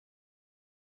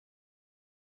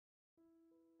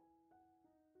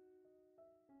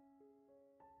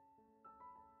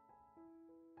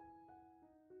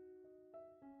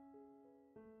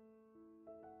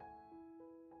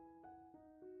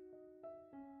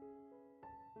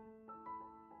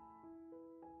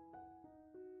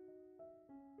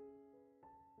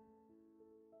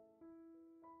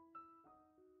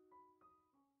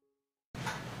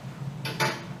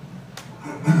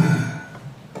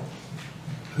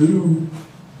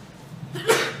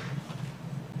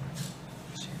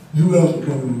Who else would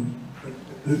come,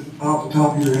 off the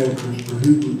top of your head, Christopher,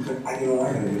 who would, I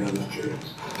gotta get out of this chair.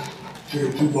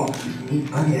 Chair 2 blocks from me.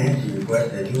 I can answer your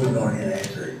question if you want to go ahead and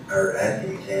answer it, or ask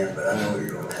me a chance, but I know what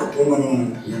you're going to ask. What am I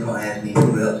going to ask? You're going to ask me who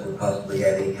else would possibly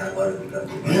have any kind of motive to come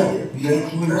to me. Yeah, you're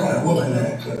absolutely right. I wasn't going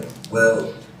to ask that.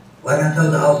 Well, like I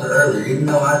told the officer earlier, even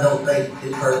though I don't think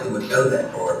this person would go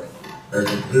that far, there's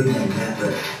a dude named Matt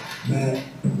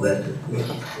Lester.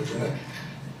 Okay.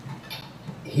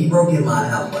 He broke in my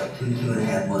house like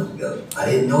 2.5 months ago. I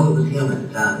didn't know it was him at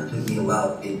the time. It took me a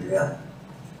while to figure it out.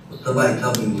 Well, somebody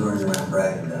told me he was running around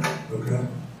bragging about it. Okay.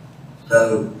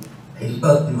 So, he's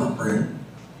supposed to be my friend.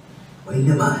 Well, he's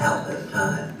in my house at the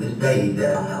time. This day he's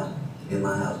at my house. He's in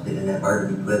my house, sitting in that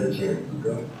burgundy leather chair.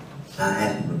 Okay. And I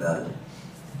asked him about it.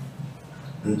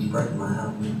 Did you break in my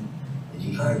house, man? Did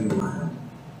you try to get in my house?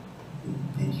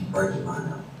 Did you break in my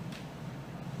house?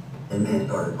 That man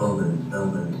started fumbling and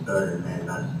stumbling and stuttering, man, and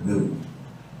I just knew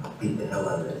I beat the hell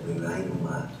out of that dude. I ain't gonna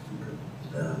lie.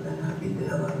 So, man, I beat the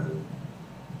hell out of him.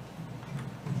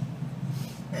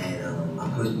 And I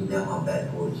pushed him down my back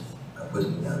porch. I pushed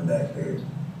him down the back stairs.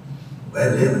 Well,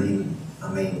 evidently,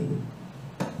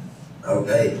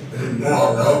 okay, he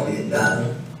walked off, he didn't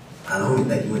die. I don't even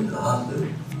think he went to the hospital.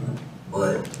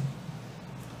 But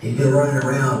he's been running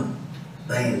around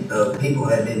saying stuff. People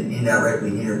have been indirectly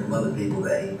hearing from other people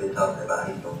that he's been talking about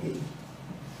he's going to get it.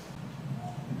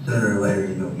 Sooner or later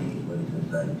he's going to get it, what he's been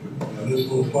saying. Now this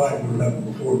little fight we were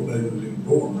having before the baby was even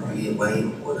born, right? We get way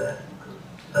before that.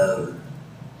 So,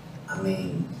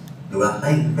 do I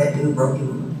think that dude broke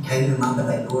him, came in my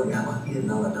back door and got my kid?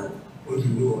 No, I don't. What's he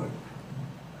look like?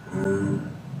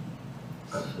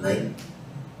 A snake.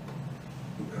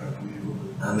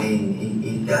 Okay,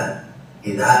 He's got,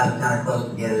 his eyes are kind of close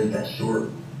together, he's got short,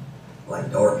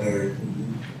 like dark hair.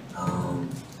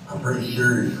 I'm pretty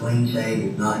sure he's clean shaved.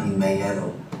 If not, he may have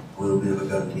a little bit of a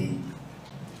goatee.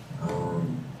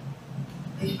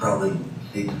 He's probably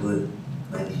 6 foot,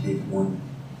 maybe 6'1".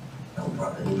 He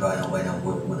probably don't weigh no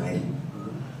more than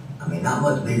 180. Not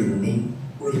much bigger than me.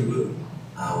 where does he live?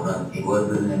 I don't know. He was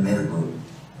living in Meadowbrook,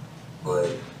 but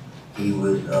he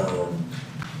was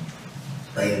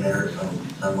staying there at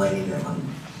some lady that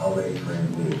I'm already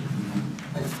friends with.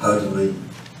 And supposedly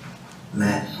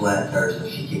Matt slapped her, so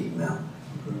she kicked him out.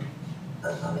 Okay.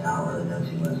 That's, I don't really know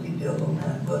too much details on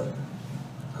that, but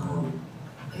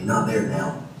he's not there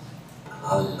now.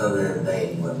 I was just over there today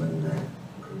and he wasn't even there.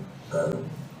 Okay. So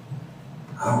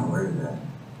I don't know where he's at.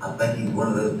 I think he's one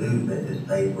of those dudes that just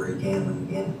stays where he can when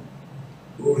he can.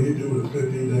 What would he do with a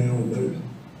 15-day-old baby?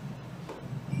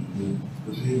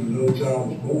 Does he even know the child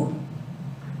was born?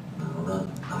 I don't know.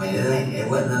 It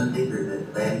wasn't no secret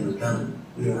that the daddy was coming.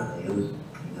 Yeah. It was,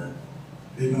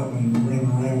 He's not been running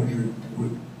around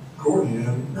with Cortney,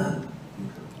 have he? no,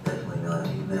 definitely not.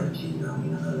 He's never cheated on me.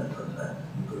 I know that for a fact.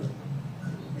 Okay.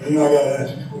 And I gotta ask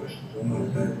these questions. I'm not a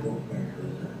fan of Cortney.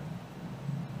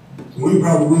 So we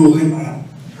probably rule him out.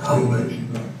 I would.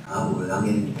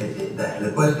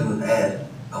 The question was asked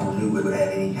on who would have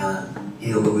any kind of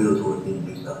ill will towards me to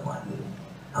do something like this.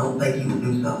 I don't think he would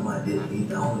do something like this. He's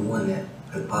the only one that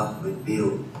could possibly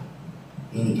feel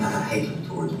any kind of hatred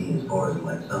towards me as far as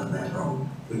like something that's wrong.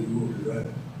 Please look at that.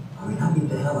 I beat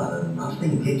the hell out of him. I've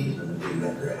seen pictures of the dude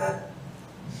after it happened.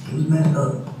 He was messed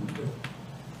up.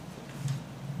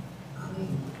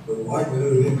 But the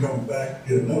likelihood of him coming back to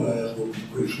get another ass will be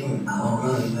pretty slim. I don't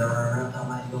know. He's never run around talking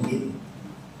about he's going to get me.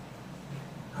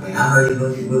 I heard he's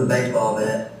going to get with a baseball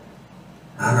bat.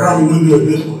 He probably wouldn't do it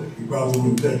this way. He probably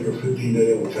wouldn't take your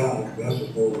 15-day-old child, because that's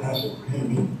just more of a hassle for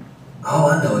him. Oh,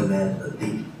 I know him as a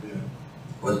thief. Yeah.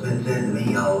 What's been said to me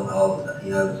since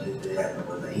it happened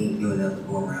was that he ain't doing nothing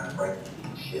going around and breaking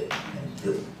people's shit and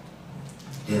stealing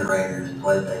generators,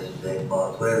 PlayStations,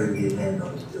 Xbox, whatever he gets his hands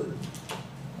on, he's stealing.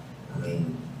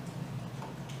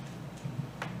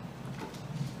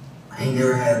 I ain't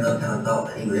never had no kind of thought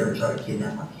that he would ever try to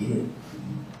kidnap my kid.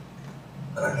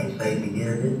 But I can't say if he did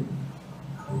or didn't.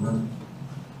 I don't know.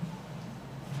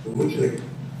 But we'll check it.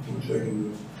 We'll check into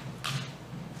it.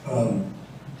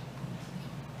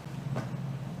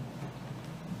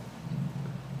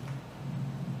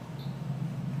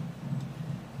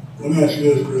 Let me ask you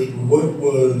this, Christopher. What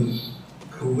was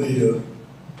Caliyah,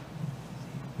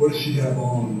 what did she have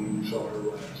on when you saw her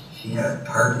last? She had a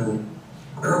purple,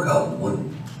 a girl called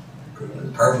one. It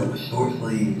was purple with short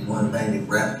sleeves, one thing that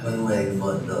wrapped between the legs and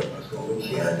buttoned up.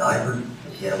 She had a diaper, and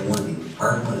she had a onesie. It was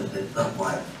purple, and it said something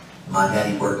like, "My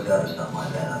daddy works out," or something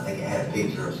like that. I think it had a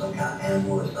picture of some kind of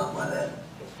animal or something like that,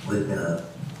 lifting a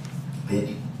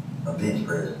bench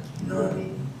press, you know what I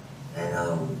mean?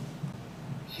 And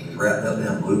she was wrapped up in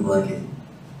a blue blanket.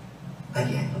 I think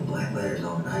it had some black letters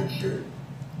on it, I ain't sure.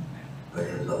 But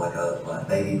it was like a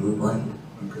baby blue blanket,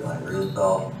 like real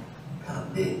soft, kind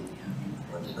of thick.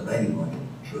 Well, just a baby blanket,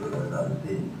 sure, about as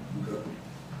big. And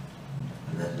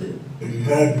that's it. If you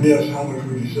had to guess, how much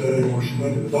would you say, or she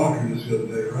went to the doctor just the other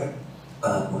day, right?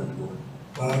 5.4.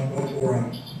 5.4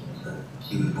 ounces. Yes, sir.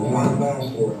 She was 5 born.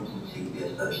 pounds, 4 ounces. Yes,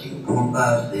 sir. She was born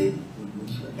 5'6".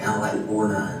 She went down like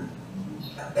 4'9". She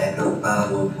got back up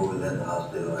 5'1" before we left the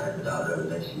hospital. I had the doctor the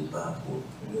other day. She was 5'4".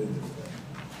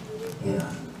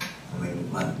 Yeah. I mean,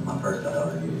 my first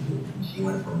daughter, she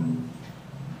went from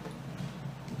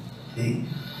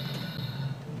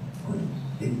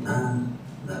 6'9",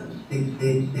 that was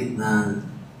 6'6", 6'9",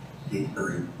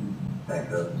 6'3",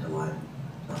 back up to like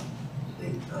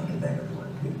 6. I think back up to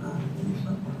like 6'9" or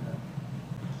something like that.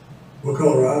 What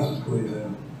color eyes does Caliyah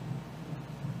have?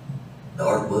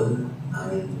 Dark blue. I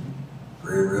mean,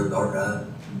 real dark eyes.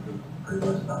 Pretty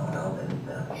much about like all that.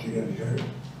 She got any hair?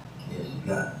 Yeah, she's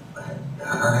got.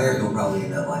 Her hair's gonna probably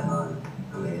end up like mine.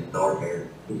 I mean, it's dark hair.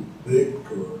 Is it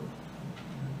thick or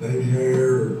baby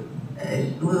hair? Or?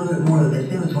 It's a little bit more. It's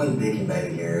in between thick and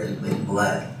baby hair. It's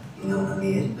black. You know what I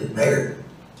mean? It's there.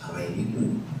 I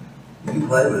mean, you can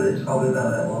play with it. It's probably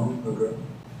about that long. Okay.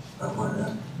 Something like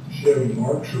that. Does she have any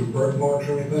marks or birthmarks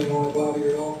or anything on her body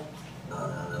at all? No.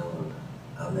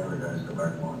 I've never noticed a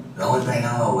birthmark. The only thing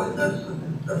I always noticed was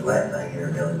the black thing in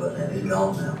her belly button, and it's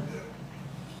gone now.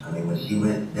 I mean, when she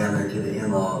went down there to the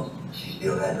in-laws, she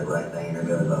still had the black thing in her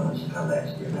belly button. When she come back,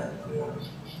 she didn't have it. Yeah,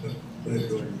 it's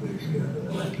basically complete skin.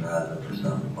 It went dries up or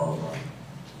something, falls off.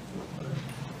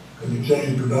 Have you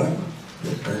changed her diaper?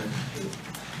 Yes, sir.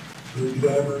 Baby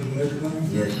diapers and everything?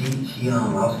 Yeah, I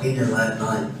was feeding her last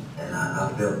night, and I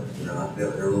felt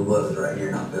her little butt was right here,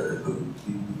 and I felt her poop.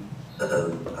 So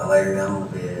I laid her down on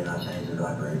the bed, and I changed her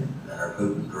diaper, and her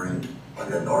poop was green,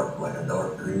 like a dark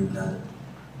green kind of.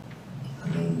 I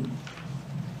mean,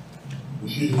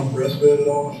 She's not breastfed at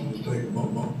all? She just takes a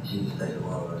bump? she just takes a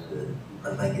lot of us.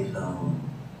 I think it's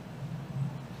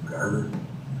Gerber.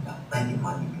 I think it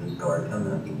might be good start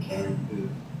coming up in Canada.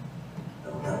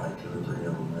 I've got like 2 or 3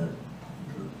 of them left.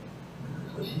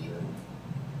 That's what she's doing.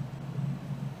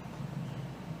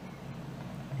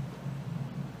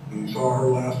 And you saw her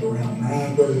last around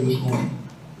 9:30 this morning.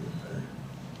 Yes, sir.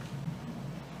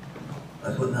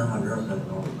 That's what none of my girls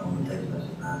have on the text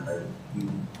message 9:30.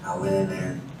 I went in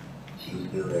there, she was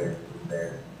still there, she was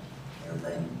there,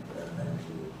 everything was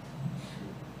good.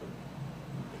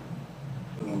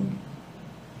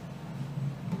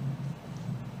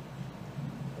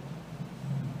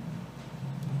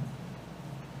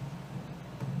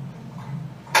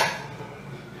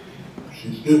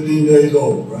 She's 15 days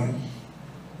old, right?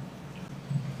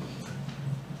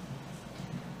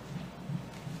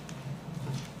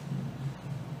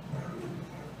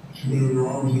 She moved her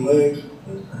arms and legs?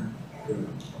 Yes, sir. Good.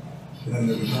 She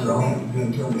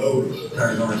hadn't turned over. She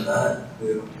turns on her side.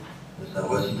 Yeah. So,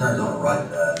 well, she turns on the right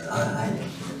side. I ain't never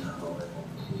seen her turn on that.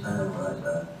 She turned on the right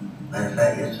side. Matter of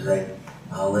fact, yesterday,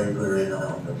 my old lady put her in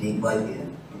the team play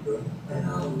pen. Okay. And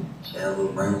she had a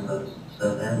little brown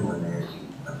stuffed animal in there.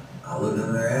 I looked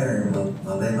over there at her, and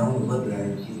my baby mom was looking at her,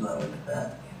 and she was like, "Look at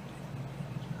that."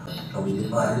 She told me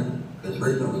just like her, because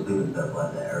Richmond was doing stuff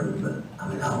like that early, but I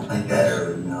mean, I don't think that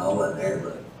early, I wasn't there,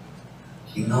 but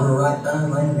she was on her right side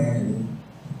laying there, and then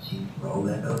she rolled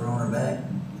back over on her back.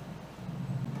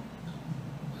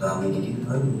 So, I mean, she was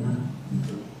moving, yeah.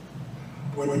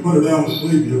 When we put her down to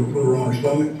sleep, you ever put her on her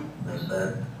stomach? No,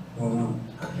 sir. Why not?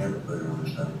 I never put her on her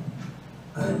stomach.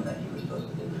 I didn't think you were supposed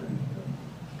to do that.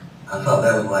 I thought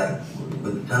that was like,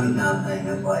 with the tummy time thing,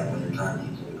 that's like when you're trying to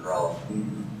teach her to crawl,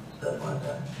 stuff like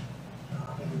that. I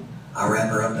mean, I wrap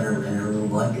her up in her little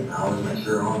blanket, and I always make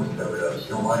sure her arms are covered up. She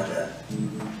don't like that.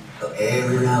 So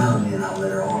every now and then, I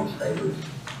let her arms stay loose,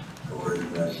 to where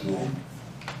she won't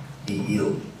be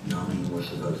healed, you know what I mean, where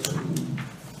she'll go to sleep.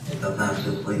 And sometimes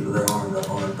she'll sleep with her arms up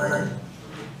on her face.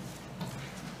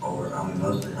 Or, I mean,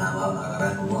 most of the time, I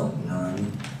wrap them up, you know what I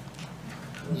mean?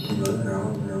 And she's moving her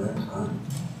arms and her legs fine.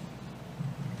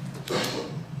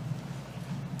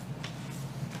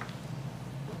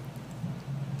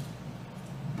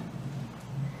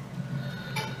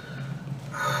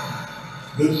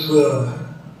 This little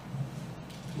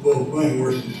thing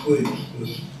where she sleeps,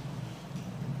 this,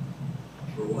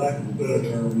 for lack of a better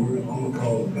term, I'm gonna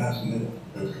call it bassinet,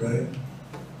 okay?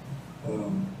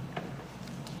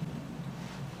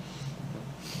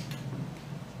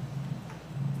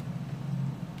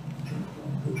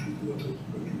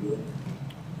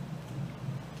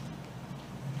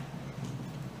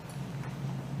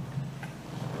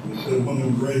 You said one of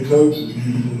them gray coats is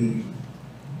usually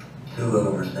Two of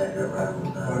them are stacked up right on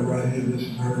the side. right here, this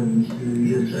is her, and this is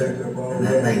Yes, stacked sir. up all And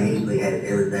that around. thing usually has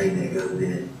everything that goes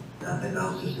in it. I think the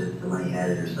officer said somebody had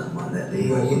it or something like that.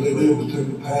 Well, what they did was took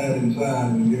the pad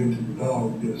inside and gave it to the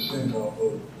dog to get a scent off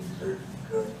of it. Yes, sir.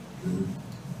 Okay.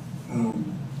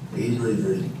 Mm-hmm. Usually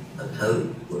there's a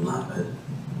tote with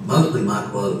mostly my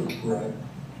clothes. Right.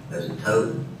 There's a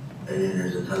tote, and then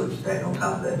there's a tote stacked on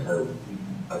top of that tote,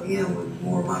 again with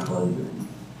more of my clothes in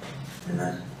it. And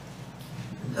that's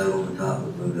the tote on the top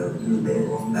was moved over to the bed.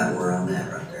 That's where I'm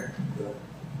at right there.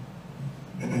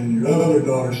 And your other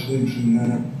daughter sleeps in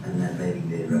that, And that baby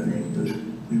bed right next to which it.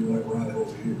 would be like right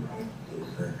over here, right? Yes,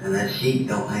 sir. And that sheet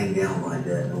don't hang down like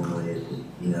that normally. It's just,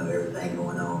 everything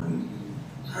going on. And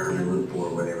hurry and look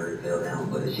for whatever it fell down.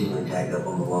 But it's usually tagged up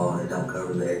on the wall and it don't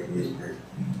cover the air conditioner.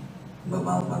 But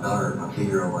my daughter, my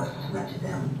 2-year-old, likes to snatch it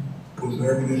down. Was the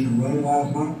air conditioner running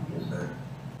last night? Yes, sir.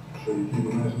 So you keep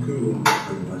it nice and cool.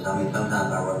 Pretty much. I mean,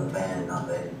 sometimes I run the fan and not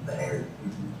the air.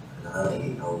 Because I know they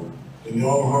get cold. And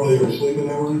y'all hardly ever sleep in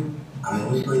that room? I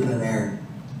mean, we sleep in there,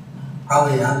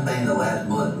 probably, I'm saying the last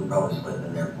month, we probably slept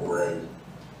in there 4 days.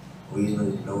 We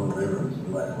usually just go in the living room, so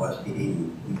we like to watch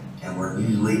TV. And we're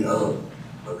usually up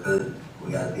because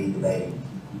we got to feed the baby.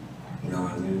 You know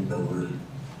what I mean?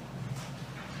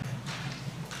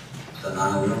 So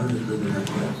now we don't really sleep in there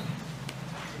for us.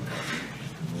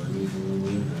 We're usually in the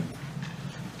living room.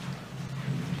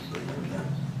 Sleep on the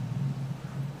couch.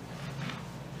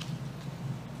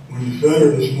 When you fed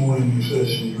her this morning, you said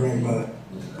she drank by,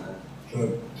 Yes, sir. is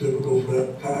that typical for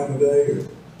that time of day, or?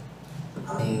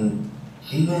 I mean,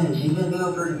 she's been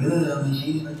doing pretty good. I mean,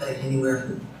 she usually takes anywhere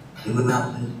from 2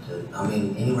 ounces to,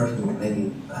 anywhere from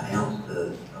maybe an ounce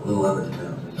to a little over 2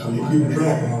 ounces. So you keep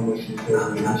track of how much she takes?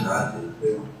 I mean, I try to.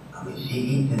 Yeah. I mean, she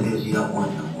eats until she don't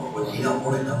want it no more. When she don't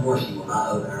want it no more, she will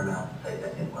not open her mouth and take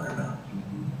that nip in her mouth.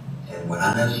 And when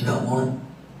I know she don't want it,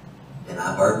 then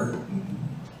I burp her.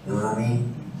 You know what I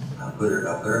mean? I put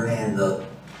her hands up.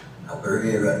 I put her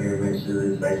head right here, make sure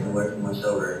it's facing away from my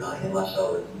shoulder and not in my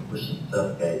shoulder, push she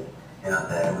suffocate. And I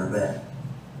pat on her back,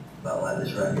 about like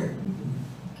this right here.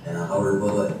 And I hold her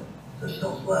butt so she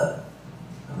don't slap.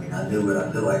 I mean, I do what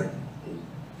I feel like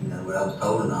is, what I was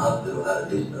told in the hospital how to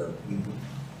do stuff.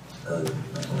 So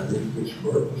that's what I do. Did she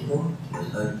burp this morning?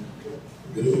 Yes, sir.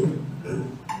 Good. Good.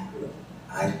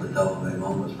 I actually told my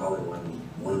mom was probably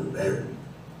one of the better.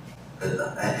 Because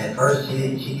at first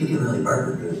she couldn't really burp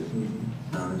her good.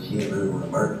 She didn't really want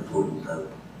to burp before me, so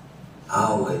I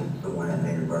always was the one that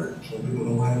made her burp. Some people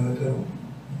don't have that talent.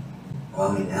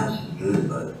 Well, I mean, now she's good,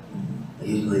 but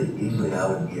usually I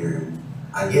would get her. And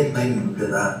I guess maybe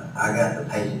because I got the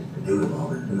patience to do it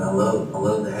longer. Because I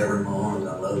love to have her in my arms.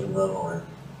 I love to love on her.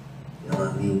 You know what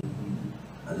I mean?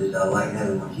 I like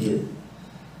having my kids.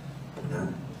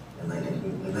 It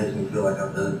makes me feel like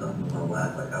I've done something in my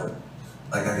life.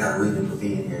 Like I got a reason for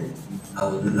being here. I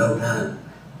was in no kind of,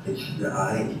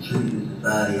 I ain't contributed to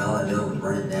society. All I did was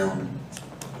run it down.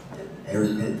 And ever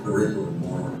since Clarissa was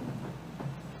born,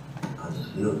 I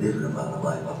just feel different about my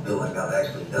life. I feel like I've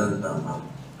actually done something.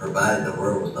 I've provided the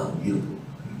world with something beautiful.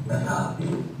 That's how I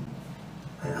feel.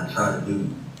 And I try to do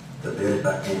the best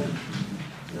I can.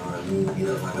 You know what I mean? Get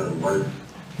up, I go to work.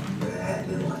 But it hasn't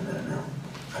been like that now.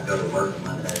 I go to work on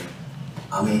my day.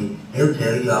 I mean, he'll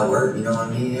tell you I work, you know what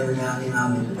I mean? Every now and then I'll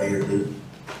miss a day or two.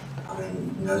 I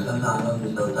mean, sometimes I'm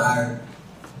just so tired,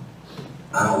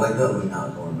 I don't wake up when he's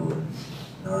not going to work.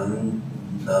 You know what I mean?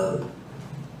 So,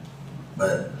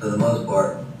 but for the most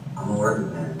part, I'm a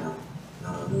working man now. You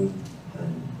know what I mean?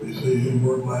 And You say you didn't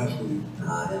work last week? no,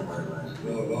 I didn't work last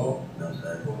week. Not at all? No,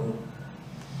 sir.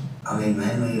 I mean,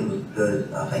 mainly it was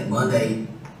because I think Monday,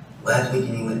 last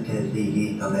weekend he went to Tennessee, he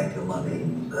didn't come back till Monday,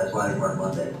 so that's why I didn't work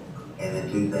Monday. And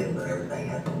then Tuesday when everything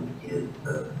happened with the kids and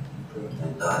stuff.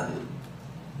 And so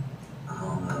I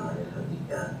don't know, I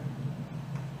guess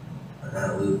I got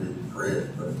a little bit of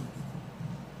grit, but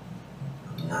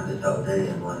I mean, I just told Daddy,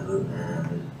 I'm like, look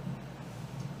man,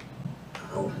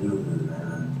 I don't feel good,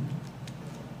 man.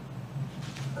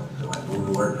 I don't feel like going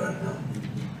to work right now.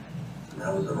 And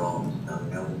that was the wrong, I mean,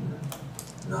 that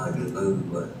was not a good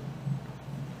move, but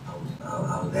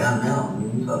I was down now. I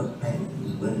mean, you folks, man,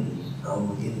 just winning, just all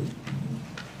we get it.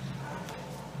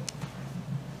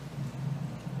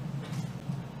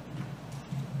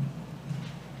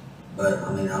 But,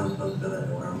 I mean, I was supposed to go back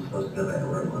to work. I'm supposed to go back to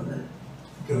work Monday.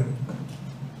 Okay.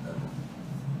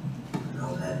 And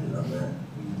I was happy about that.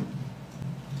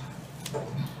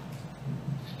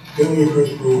 Tell me,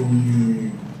 Christopher, when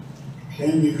you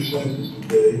came to your senses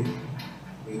today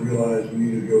and realized you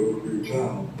needed to go look for your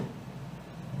child,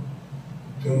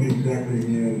 tell me exactly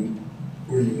again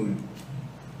where you went.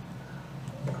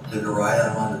 I took a right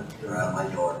out of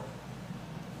my yard.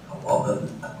 I walked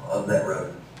up that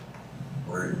road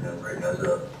where it goes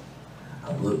up.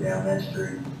 I looked down that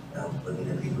street. I was looking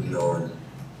at people's yards,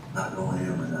 not going in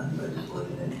them or nothing, but just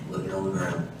looking on the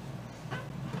ground.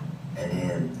 And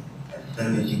then as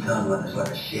soon as you come, there's like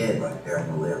a shed right there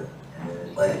on the left, and then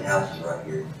this lady's house is right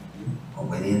here. I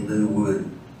went in through the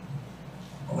wood.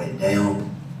 I went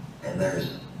down, and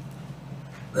there's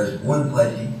one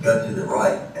place you can go to the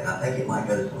right, and I think it might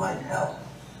go to somebody's house.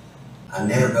 I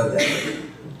never go that way.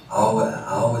 I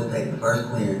always take the first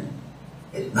clearing.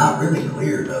 It's not really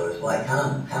clear though. It's like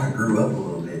kind of grew up a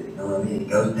little bit. You know what I mean? It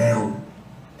goes down,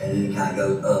 and then it kind of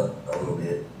goes up a little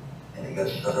bit, and it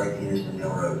goes straight to Henderson Hill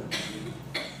Road.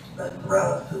 That's the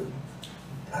route I took.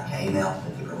 And I came out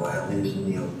and took a right on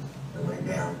Henderson Hill and went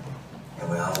down, and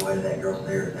went all the way to that girl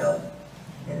Sarah's house,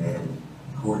 and then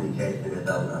Cortney texted us.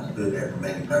 I stood there for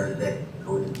maybe 30 seconds. And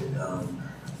Cortney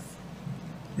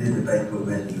did the Facebook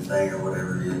Messenger thing or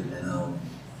whatever it is, and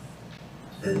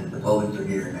said that the police are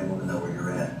here and they want to know where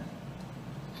you're at.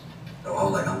 So I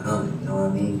was like, I'm coming, you know what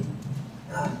I mean?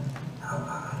 And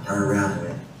I turned around and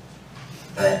went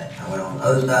back. I went on the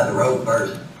other side of the road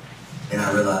first, then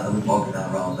I realized I'm walking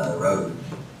down the wrong side of the road.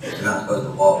 You're not supposed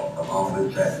to walk along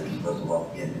with traffic, you're supposed to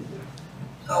walk against it.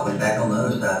 So I went back on the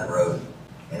other side of the road,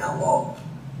 and I walked.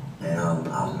 And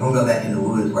I was going to go back in the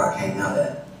woods where I came out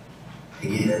at to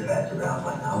get there faster, but I was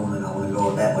like, I want to go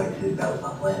up that way too. That was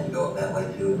my plan, to go up that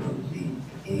way too and look and see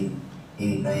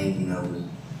anything, you know, was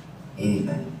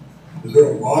anything. Is there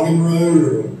a logging road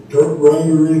or a dirt road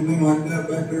or anything like that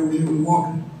back there where you were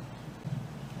walking?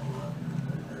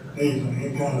 Anything,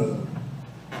 any kind of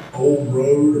old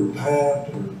road or path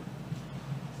or?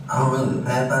 I don't know, the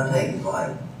path I take is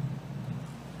like,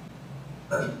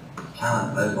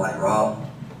 there's like rock,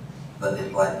 but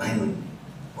it's like mainly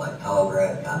like tall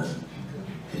grass kind of,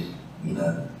 just, you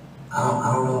know,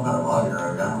 I don't know about a logging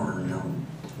road. I don't really know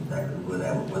exactly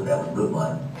what that would look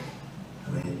like.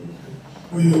 I mean,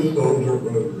 Well, you just old dirt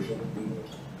road or something.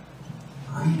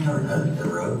 I ain't never noticed the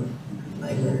road.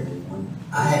 Maybe there is one.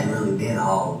 I hadn't really been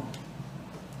all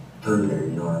through there,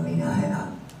 you know what I mean? I had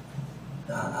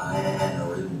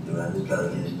no reason to. I just go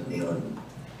to Henderson Hill and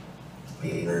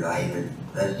either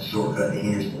that's a shortcut to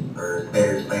Henderson, or it's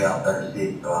better to stay off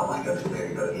 36, so I might go through there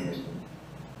to go to Henderson.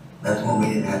 That's when we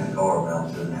didn't have the car, but I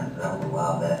was doing that, so that was a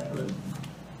while back. But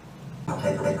I'll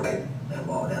take a break and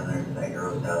walk down there to that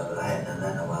girl's house, but I hadn't done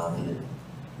that in a while either.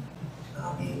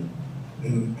 I mean,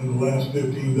 In the last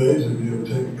 15 days, have you ever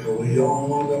taken Caliyah on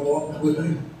one of them walks with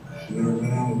you? She never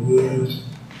been out in the woods,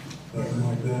 nothing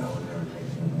like I that? would never take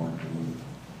anyone from me.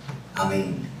 I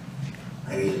mean,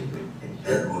 maybe it's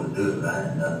difficult to do it, but I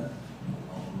hadn't done it.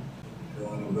 I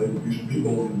know they used to be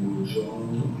more in the woods, so I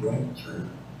don't know, right? True.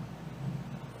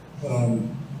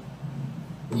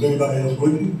 Was anybody else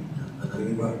with you? Did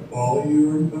anybody follow you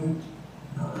or anything?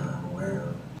 Not that I'm aware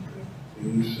of.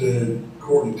 And you said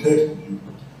Cortney texted you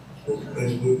for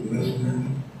Facebook Messenger.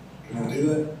 Can I do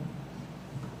that?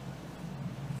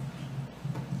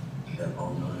 You got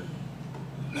phone number?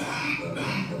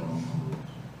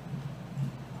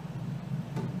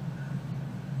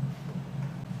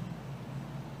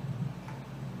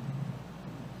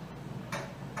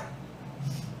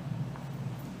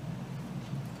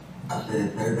 I said,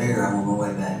 if they're there, I'm on my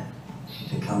way back. She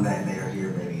said, come back, they are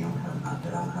here, baby, I'm coming. I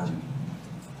said, I'm coming.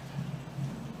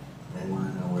 They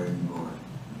want to know where you are.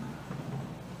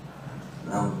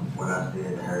 That was what I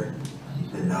said to her. She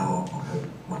said, no, okay.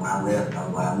 When I left, I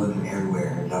was like, I'm looking everywhere.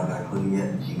 Have y'all got a clue yet?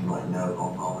 And she was like, no,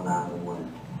 don't call the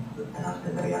 911. And I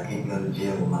said, baby, I can't go to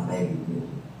jail with my baby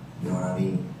missing. You know what I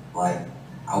mean? Like,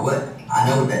 I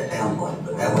know what that sounds like,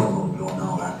 but that wasn't what was going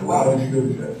on. I said, Why well, would you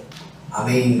do that? I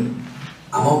mean,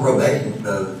 I'm on probation,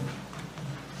 so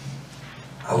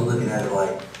I was looking at it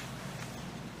like,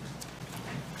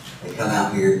 they come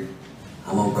out here,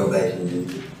 I'm on probation,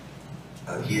 and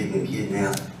a kid's been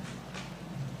kidnapped,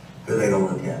 who they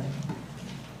gonna look at?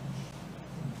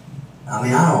 I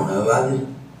mean, I don't know, I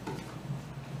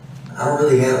don't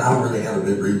really have a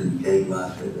good reason to tell you why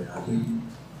I said that. I mean,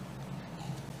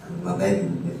 my baby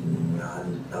was missing, and, you know, I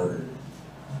just told her.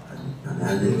 I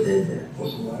just said that.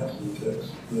 What's the last of the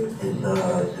text? It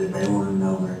said they want to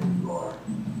know where you are.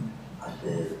 I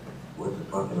said, what the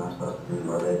fuck am I supposed to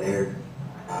do? Are they there?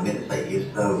 I meant to say,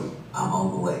 if so, I'm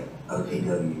on the way.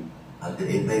 OTW. I said,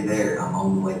 if they there, I'm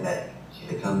on the way back. She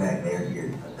said, come back there,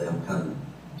 here. I said, I'm coming.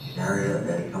 She said, hurry up,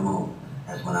 Daddy, come on.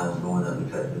 That's when I was going up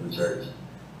and cut through the church.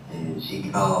 And she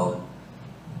called,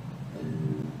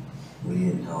 and we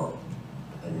didn't talk.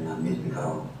 And then I missed the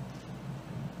call.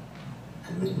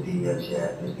 I missed the video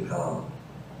chat, missed the call.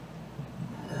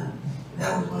 And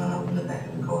that was when I opened the back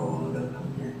of the car when I got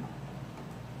come here.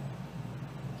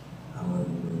 I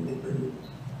wasn't really good for this.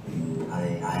 I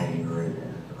hadn't even read that.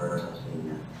 That's the first I've seen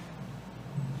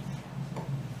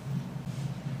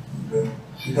that. Okay.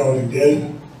 She called you Daddy?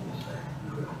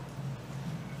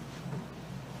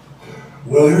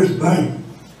 Well, here's the thing,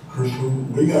 Christopher,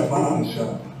 we got to find the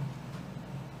shop.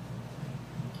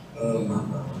 That's my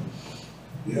problem.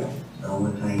 Yeah. It's the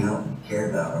only thing I don't care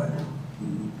about right now.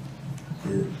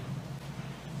 That's it.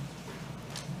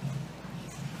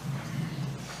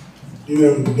 You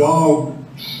know, the dog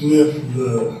sniffed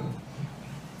the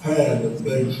pad that the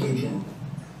baby sleeps on.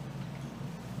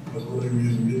 That's what they were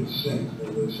using to get the scent.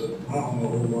 They said, I don't know a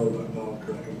whole lot about dog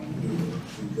tracking. I can do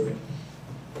that. Okay.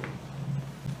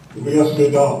 But we got some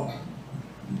good dogs.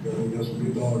 Okay, we got some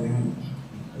good dog animals.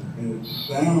 And it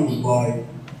sounds like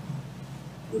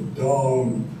the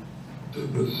dog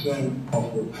took the scent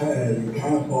off the pad and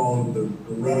kind of followed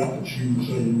the route that you would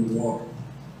say you would walk.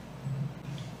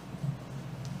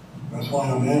 That's why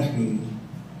I'm asking,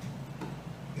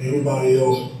 anybody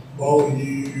else follow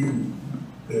you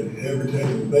that ever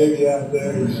taken the baby out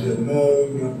there? You said no,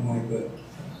 nothing like that.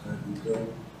 Okay.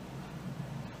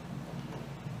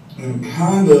 And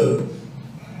kind of,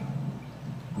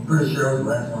 I'm pretty sure I was the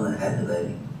last one that had the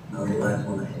baby. I was the last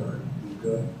one that held her.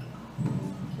 okay,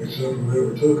 except for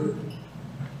whoever took her,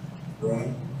 right?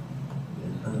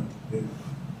 Yes, sir. Yeah.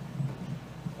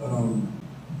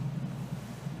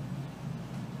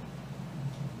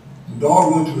 The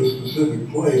dog went to a specific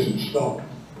place and stopped.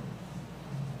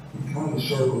 He kind of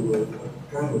circled a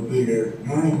kind of a big area.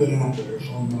 And I ain't been out there,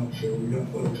 so I'm not sure. We got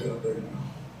folks out there now.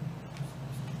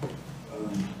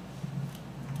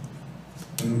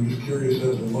 And I'm just curious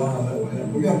as to why that would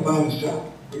happen. We got to find this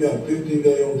child. We got a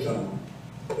 15-day-old child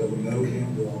that we know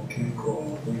can't walk, can't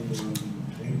crawl, can't run,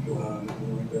 can't fly,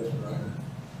 anything like that, right?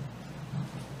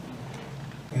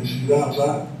 And she's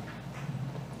outside,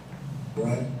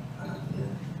 right?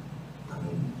 Yeah. I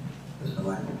mean, if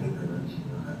somebody can pick her, then she's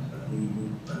not outside.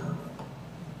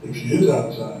 Mm-hmm. If she is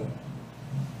outside,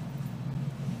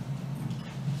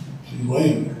 she's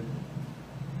laying there,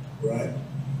 right?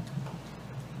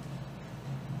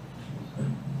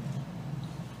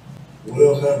 What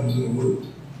else happens in the woods?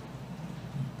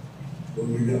 What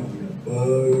do we got? We got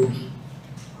bugs,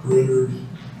 critters,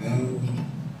 animals,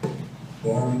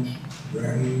 varmints,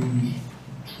 raccoons,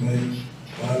 snakes,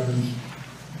 spiders,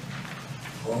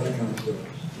 all that kind of stuff.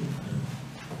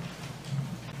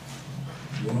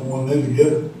 You don't want them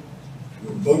together.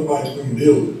 With bug bites we can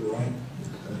deal with it, right?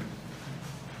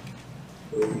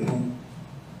 But we don't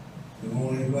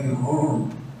want anything to harm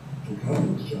to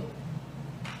come to this child.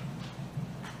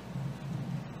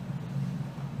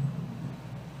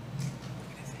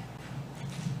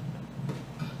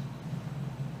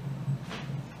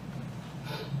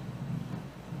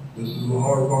 This is the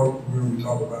hard part when we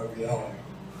talk about reality.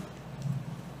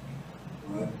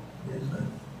 Right? Yes, sir.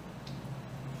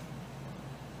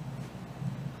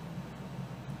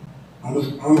 I'm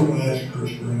going to ask you,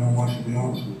 Christopher, and I want you to be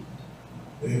honest with you.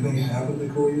 Anything happened to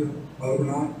Caliyah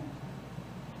overnight?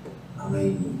 I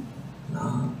mean,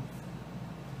 no.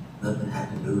 Nothing had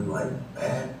to do with like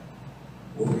bad.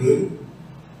 Or good?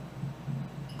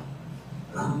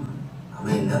 No. I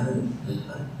mean, nothing, just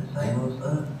like the same old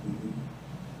stuff.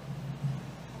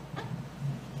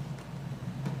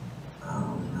 I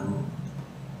don't know.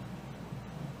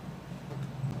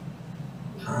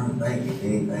 I'm trying to think if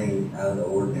anything out of the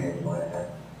ordinary might happen.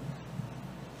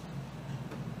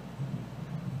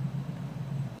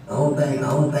 The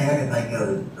only thing I can think of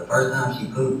is the first time she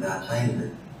pooped, I changed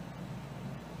her.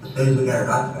 As soon as we got her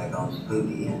diaper back on, she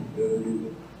pooped again.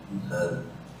 So,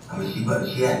 I mean, she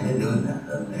hadn't been doing that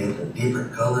stuff, and it's a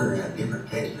different color and a different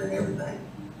texture and everything.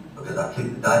 Because I took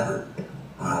the diaper,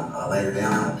 when I laid her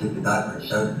down, I took the diaper and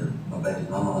showed it to my baby's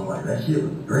mama. I was like, that shit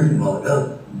was green a while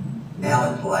ago.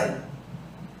 Now it's like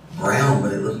brown,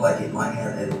 but it looks like it might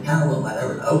have, it kind of looked like there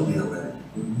was oatmeal with it.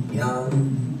 You know what I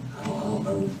mean? I don't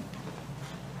know.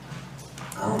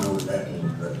 I don't know what that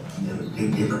means, but it was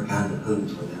two different kinds of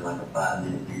poops within like a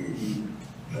 5-minute period.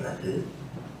 But that's it.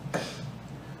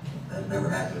 That's never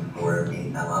happened before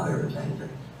any time I've ever changed her.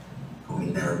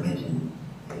 We've never mentioned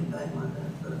anything like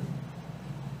that.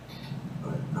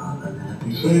 But no, nothing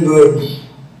happened. You see those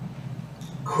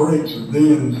crates or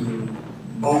bins and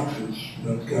boxes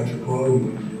that's got your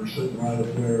clothing, and you're sitting right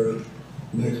up there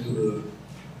next to the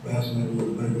bassinet where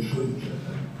the baby sleeps.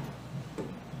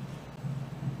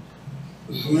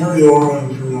 The scenario I'm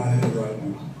running through my head right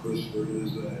now, Christopher,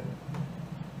 is that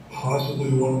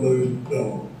possibly one of those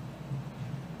dogs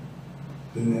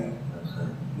didn't have it. No, sir.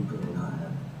 You could not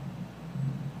have.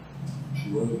 She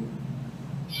wasn't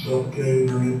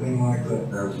suffocated or anything like that.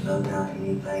 There was no doubt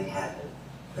anything happened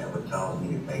that would cause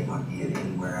me to take my kid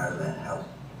anywhere out of that house.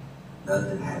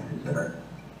 Nothing happened to her.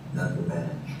 Nothing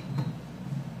bad.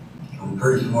 I'm a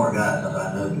pretty smart guy, so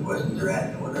I know the questions you're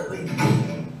asking what they're leading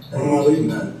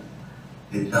to.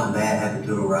 Did something bad happen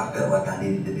to her where I felt like I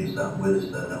needed to do something with her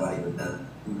so nobody would know,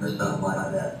 or something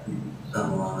like that?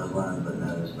 Something along those lines, but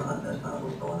no, it's not. That's not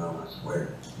what's going on, I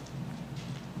swear.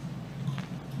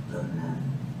 Nothing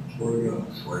happened. Swear to God.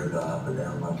 I swear to God, I put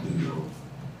down my 2-year-old.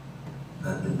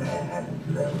 Nothing bad happened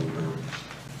to that little girl.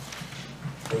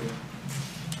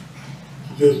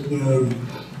 Just, you know,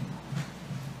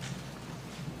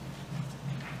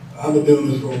 I've been doing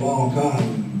this for a long time,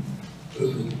 and this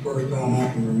is the first time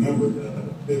I can remember that a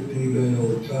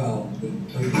 15-day-old child has been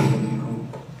taken from their home.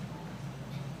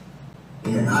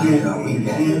 Yeah, You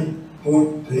can't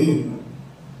point to anything.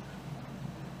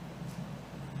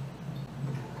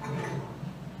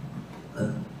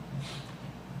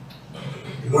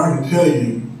 Because I can tell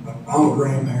you, I'm a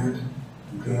grandparent,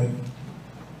 okay?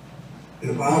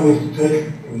 If I was to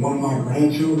take one of my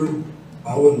grandchildren,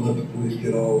 I wouldn't let the police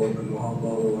get all up in the hot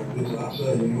bottle like this. I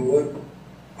say, you know what?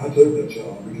 I took that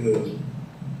child because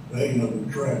they ain't nothing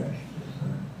but trash.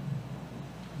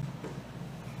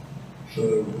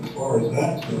 So as far as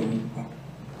that's going,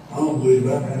 I don't believe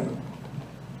that happened.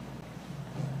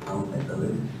 I don't think so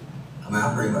either. I mean,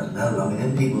 I pretty much know. I mean,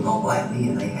 them people don't like me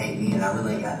and they hate me and I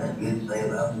really ain't got that good to say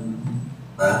about them.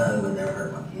 But I know it would never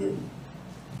hurt my kid.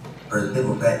 For the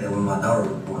simple fact that when my daughter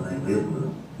was born, they lived with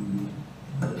them.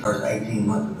 For the first 18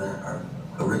 months of her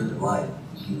Carissa's life,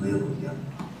 she lived with them.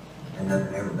 And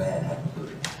nothing ever bad happened to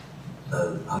her.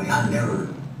 So, I mean, I never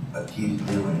accused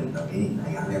them of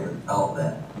anything. I never thought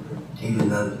that. Even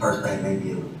though the first thing they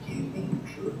did was accuse me.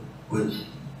 Sure. Which,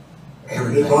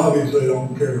 everything. It's obvious they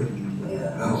don't care for you.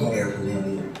 Yeah, I don't care for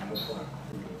them either. That's fine.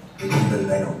 It's because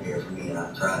they don't care for me and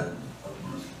I try to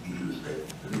give you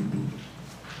respect.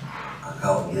 I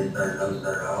call them yes sir, no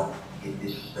sir. I don't get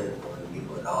disrespectful to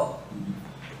people at all.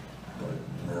 But,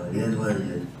 you know, it is what it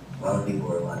is. A lot of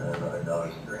people are like that about their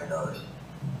daughters and granddaughters.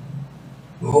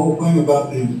 The whole thing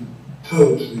about these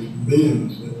totes, these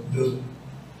bins,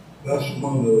 that's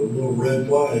one of the little red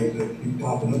flags that keep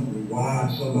popping up to me.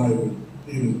 Why somebody would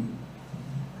even,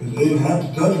 because they didn't have to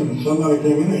touch them if somebody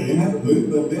came in there. They didn't have to move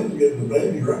them bins to get to the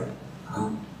baby, right?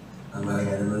 Somebody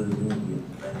had to move the bins to get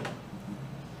the baby.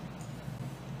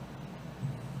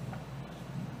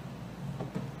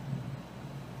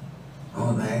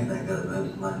 Only thing I think of maybe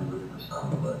somebody looking for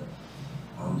something, but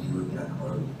why don't you looking at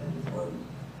clothes and clothes?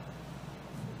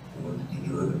 And what did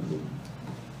you looking for?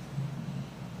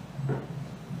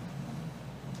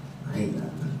 I ain't got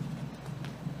nothing.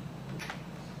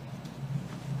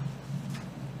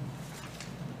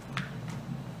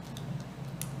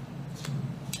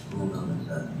 I don't know this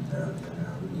out there. I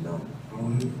really don't.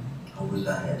 I wish I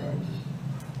had answers.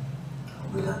 I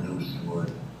wish I knew what she was.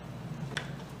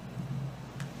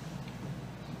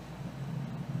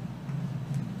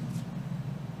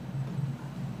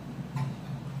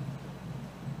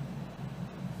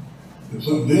 If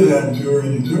something did happen to her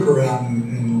and you took her out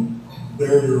and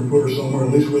buried her or put her somewhere,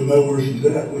 at least we'd know where she's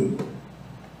at, wouldn't we?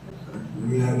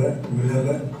 We'd have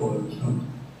that closed, huh?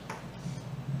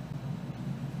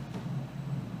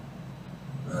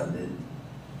 I did.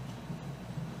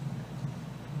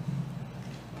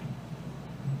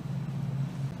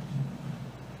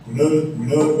 We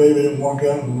know that baby didn't walk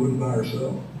out in the woods by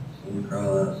herself. She didn't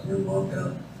crawl out, she didn't walk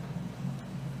out.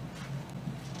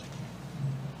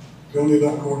 Tell me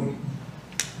about Cortney.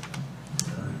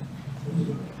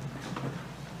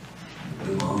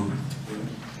 Good mom.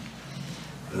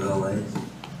 Good old lady.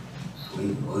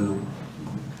 Sweet, loyal,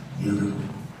 beautiful.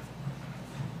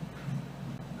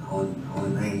 The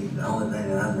only thing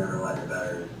that I've never liked about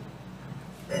her is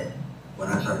that when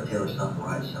I try to tell her something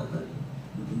right, she'll do it.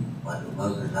 Like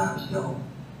most of the time, she's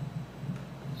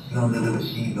gonna do what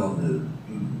she's gonna do,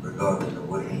 regardless of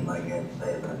what anybody has to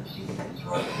say about it. She thinks it's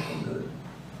right, she's gonna do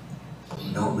it. She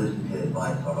don't listen to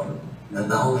advice hardly. That's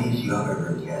the only issue I've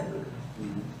ever really had with her.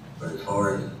 But as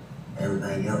far as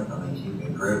everything else, I mean, she's an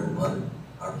incredible mother.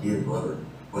 Our kids love her.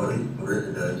 Well, at least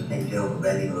Clarissa does. You can't tell if a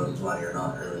baby loves somebody or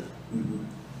not, really.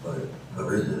 But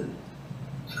Clarissa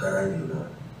is crazy about her.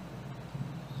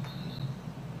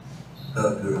 She's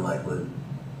stuck to her like with,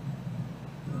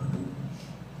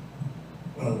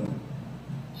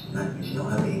 she She don't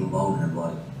have any bone in her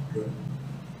body. Okay.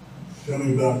 Tell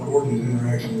me about Courtney's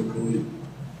interaction with Caliyah.